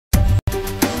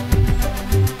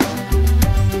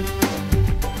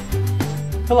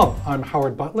Hello, I'm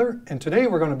Howard Butler, and today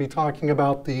we're going to be talking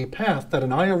about the path that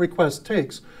an I/O request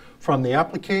takes from the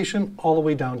application all the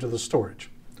way down to the storage.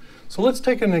 So let's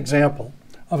take an example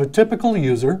of a typical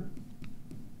user.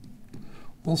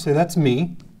 We'll say that's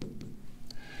me,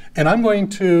 and I'm going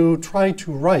to try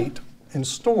to write and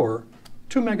store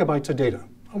 2 megabytes of data.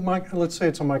 Let's say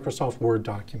it's a Microsoft Word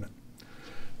document.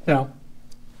 Now,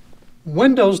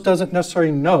 Windows doesn't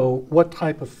necessarily know what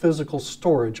type of physical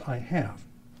storage I have,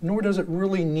 nor does it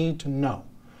really need to know.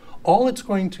 All it's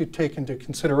going to take into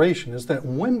consideration is that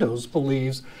Windows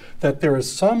believes that there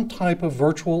is some type of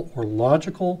virtual or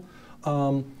logical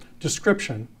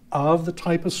description of the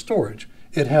type of storage.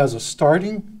 It has a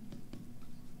starting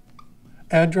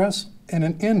address and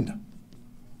an end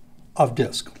of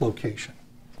disk location.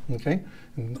 Okay?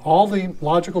 And all the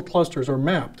logical clusters are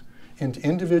mapped into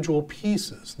individual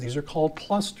pieces. These are called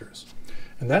clusters.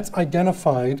 And that's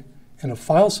identified in a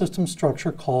file system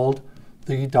structure called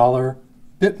the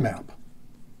 $bitmap.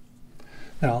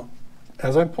 Now,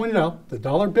 as I pointed out, the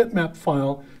 $bitmap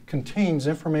file contains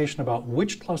information about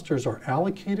which clusters are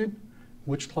allocated,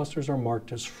 which clusters are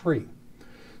marked as free.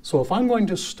 So if I'm going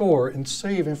to store and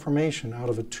save information out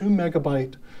of a 2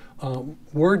 megabyte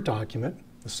Word document,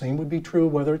 the same would be true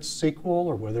whether it's SQL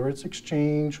or whether it's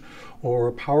Exchange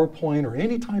or PowerPoint or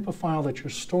any type of file that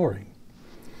you're storing.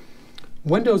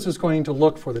 Windows is going to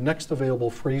look for the next available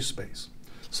free space.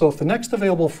 So if the next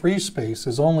available free space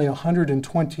is only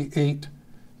 128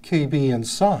 KB in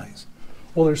size,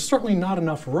 well, there's certainly not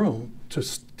enough room to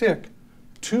stick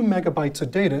 2 megabytes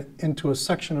of data into a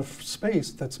section of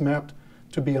space that's mapped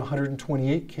to be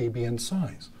 128 KB in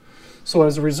size. So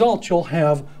as a result, you'll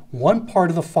have one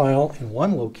part of the file in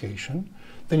one location,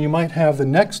 then you might have the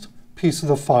next piece of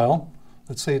the file,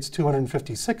 let's say it's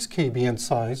 256 KB in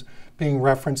size, being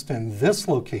referenced in this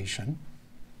location,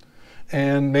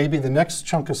 and maybe the next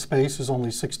chunk of space is only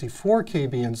 64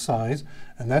 KB in size,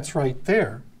 and that's right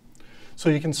there. So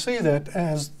you can see that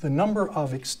as the number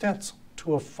of extents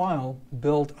to a file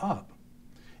build up,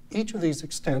 each of these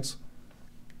extents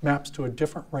maps to a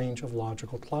different range of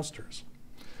logical clusters.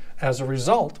 As a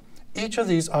result, each of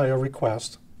these I/O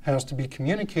requests has to be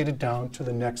communicated down to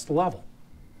the next level.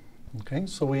 Okay,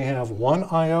 so we have one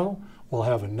I/O, we'll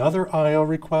have another I/O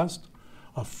request,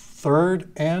 a third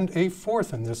and a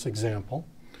fourth in this example.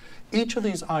 Each of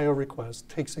these I/O requests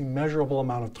takes a measurable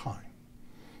amount of time.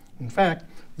 In fact,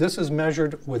 this is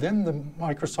measured within the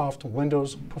Microsoft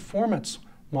Windows performance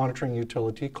monitoring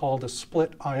utility called a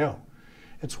split I/O.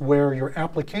 It's where your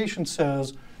application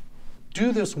says,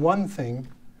 do this one thing,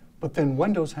 but then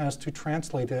Windows has to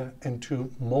translate it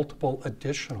into multiple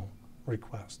additional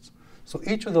requests. So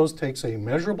each of those takes a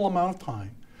measurable amount of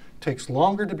time, takes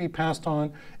longer to be passed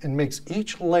on, and makes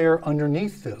each layer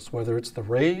underneath this, whether it's the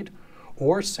RAID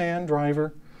or SAN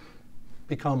driver,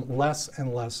 become less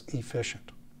and less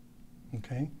efficient.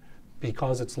 Okay?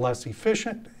 Because it's less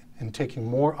efficient and taking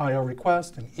more I/O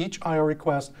requests, and each I/O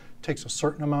request takes a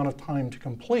certain amount of time to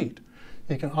complete,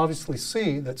 you can obviously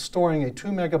see that storing a 2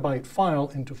 megabyte file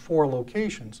into 4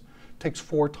 locations takes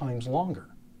 4 times longer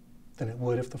than it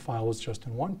would if the file was just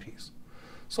in one piece.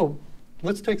 So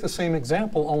let's take the same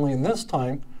example, only in this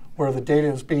time where the data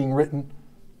is being written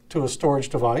to a storage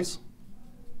device.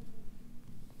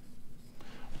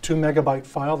 A 2 megabyte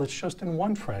file that's just in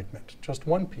one fragment, just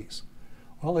one piece.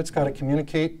 Well, it's got to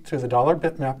communicate to the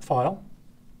 $bitmap file.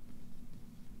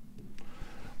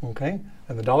 Okay,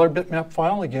 and the $bitmap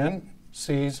file, again,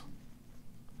 sees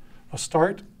a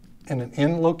start and an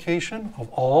end location of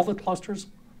all the clusters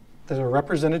that are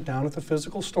represented down at the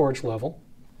physical storage level.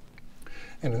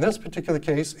 And in this particular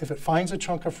case, if it finds a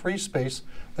chunk of free space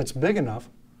that's big enough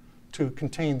to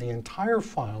contain the entire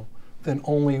file, then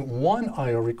only one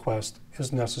I/O request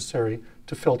is necessary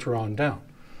to filter on down.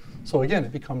 So again,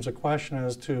 it becomes a question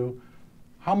as to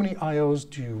how many I/Os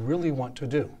do you really want to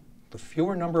do? The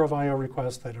fewer number of I/O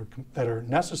requests that are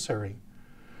necessary,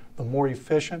 the more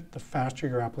efficient, the faster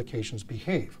your applications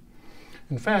behave.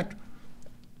 In fact,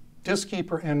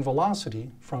 Diskkeeper and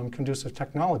Velocity from Conducive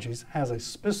Technologies has a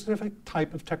specific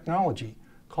type of technology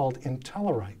called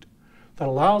IntelliWrite that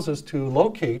allows us to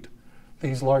locate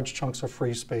these large chunks of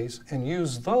free space and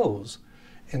use those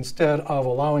instead of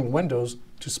allowing Windows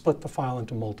to split the file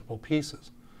into multiple pieces.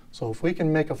 So if we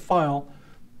can make a file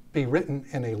be written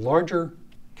in a larger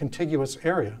contiguous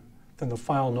area, then the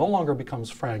file no longer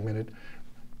becomes fragmented,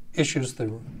 issues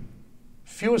the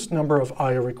fewest number of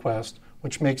I/O requests,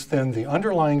 which makes then the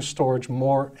underlying storage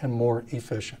more and more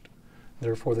efficient.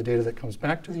 Therefore, the data that comes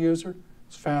back to the user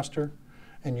is faster,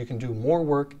 and you can do more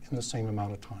work in the same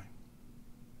amount of time.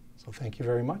 So thank you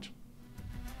very much.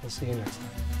 We'll see you next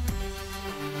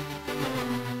time.